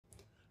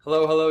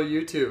Hello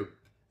YouTube,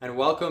 and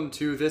welcome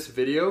to this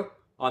video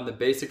on the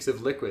basics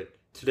of Liquid.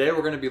 Today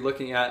we're going to be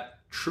looking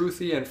at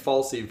Truthy and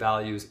Falsy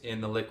values in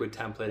the Liquid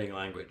templating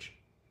language.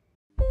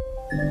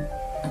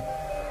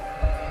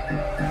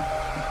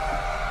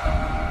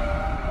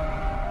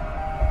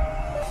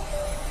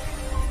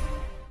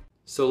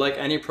 So like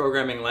any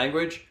programming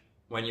language,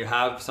 when you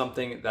have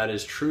something that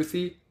is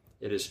truthy,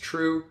 it is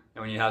true,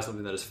 and when you have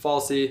something that is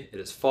falsy, it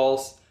is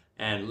false,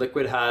 and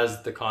Liquid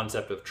has the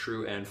concept of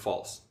true and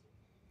false.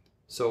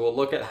 So we'll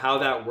look at how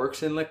that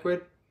works in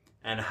Liquid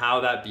and how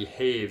that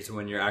behaves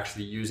when you're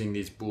actually using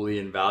these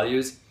Boolean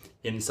values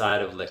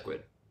inside of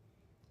Liquid.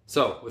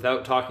 So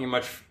without talking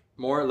much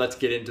more, let's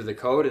get into the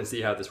code and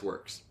see how this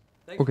works.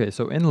 Okay,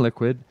 so in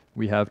Liquid,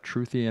 we have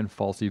truthy and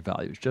falsy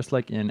values, just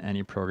like in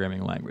any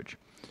programming language.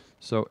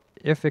 So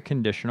if a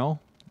conditional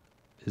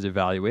is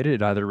evaluated,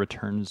 it either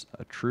returns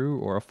a true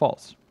or a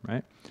false,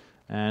 right?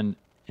 And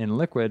in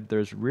Liquid,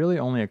 there's really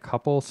only a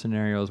couple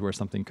scenarios where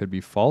something could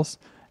be false,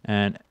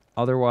 and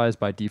otherwise,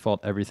 by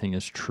default, everything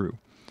is true.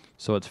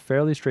 So it's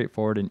fairly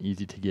straightforward and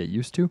easy to get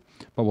used to,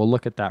 but we'll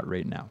look at that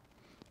right now.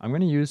 I'm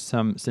going to use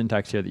some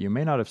syntax here that you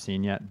may not have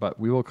seen yet, but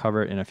we will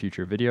cover it in a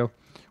future video,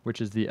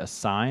 which is the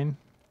assign,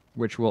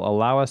 which will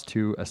allow us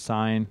to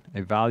assign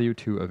a value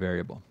to a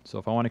variable. So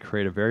if I want to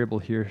create a variable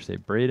here, say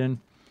Braden,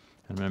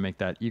 I'm going to make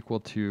that equal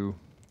to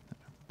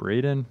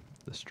Braden,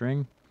 the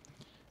string,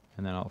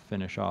 and then I'll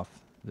finish off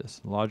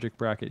this logic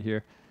bracket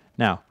here.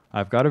 Now,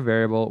 I've got a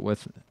variable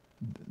with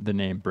the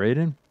name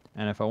Braden,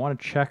 and if I want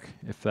to check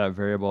if that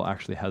variable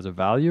actually has a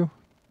value,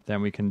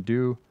 then we can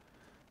do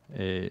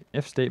a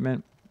if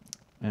statement,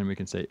 and we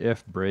can say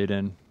if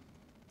Braden,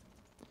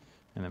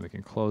 and then we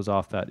can close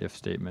off that if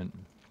statement.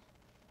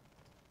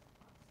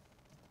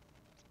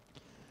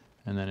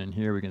 And then in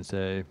here we can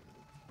say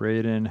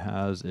Braden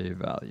has a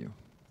value.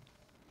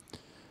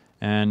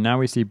 And now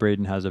we see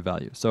Braden has a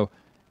value. So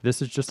this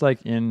is just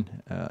like in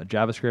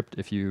JavaScript,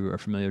 if you are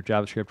familiar with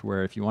JavaScript,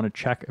 where if you want to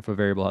check if a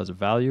variable has a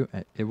value,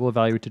 it will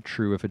evaluate to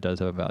true if it does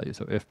have a value.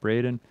 So if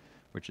Braden,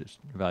 which is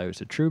evaluates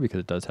to true because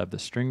it does have the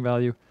string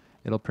value,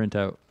 it'll print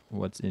out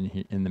what's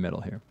in the middle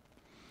here.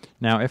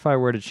 Now, if I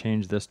were to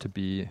change this to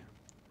be,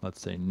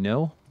 let's say,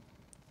 nil,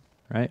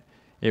 right,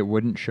 it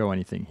wouldn't show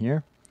anything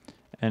here.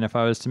 And if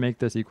I was to make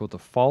this equal to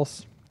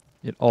false,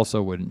 it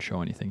also wouldn't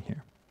show anything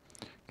here.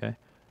 Okay.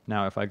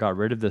 Now, if I got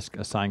rid of this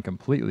assign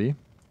completely,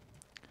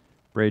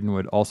 Braden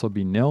would also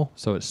be nil,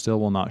 so it still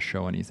will not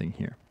show anything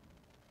here.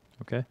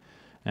 Okay,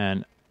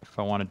 and if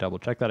I want to double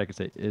check that, I could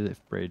say if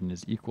Braden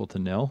is equal to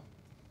nil,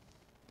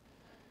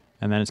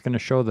 and then it's going to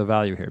show the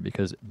value here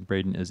because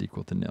Braden is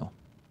equal to nil.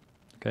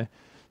 Okay,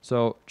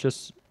 so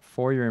just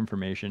for your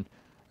information,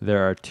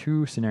 there are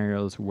two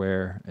scenarios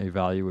where a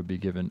value would be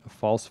given a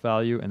false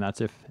value, and that's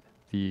if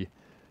the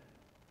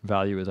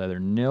value is either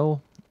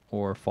nil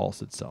or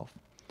false itself.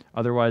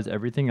 Otherwise,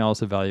 everything else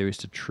evaluates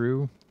to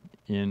true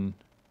in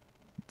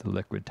the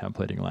Liquid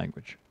templating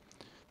language.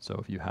 So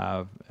if you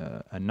have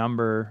a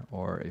number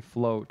or a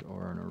float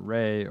or an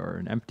array or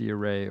an empty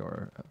array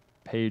or a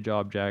page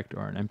object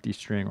or an empty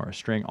string or a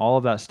string, all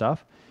of that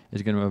stuff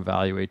is going to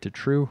evaluate to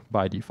true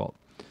by default.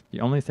 The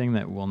only thing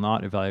that will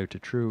not evaluate to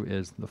true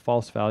is the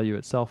false value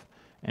itself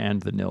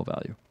and the nil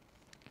value.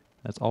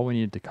 That's all we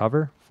needed to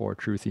cover for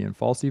truthy and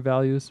falsy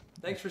values.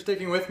 Thanks for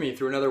sticking with me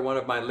through another one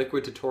of my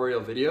Liquid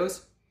tutorial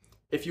videos.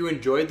 If you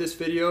enjoyed this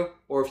video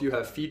or if you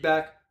have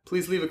feedback,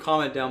 please leave a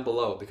comment down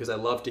below because I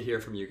love to hear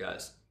from you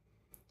guys.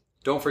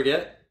 Don't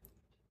forget,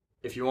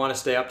 if you want to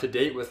stay up to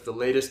date with the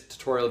latest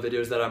tutorial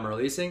videos that I'm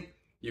releasing,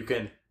 you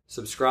can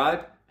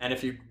subscribe. And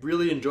if you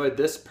really enjoyed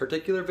this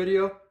particular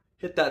video,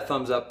 hit that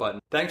thumbs up button.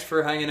 Thanks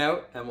for hanging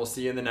out, and we'll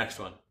see you in the next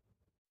one.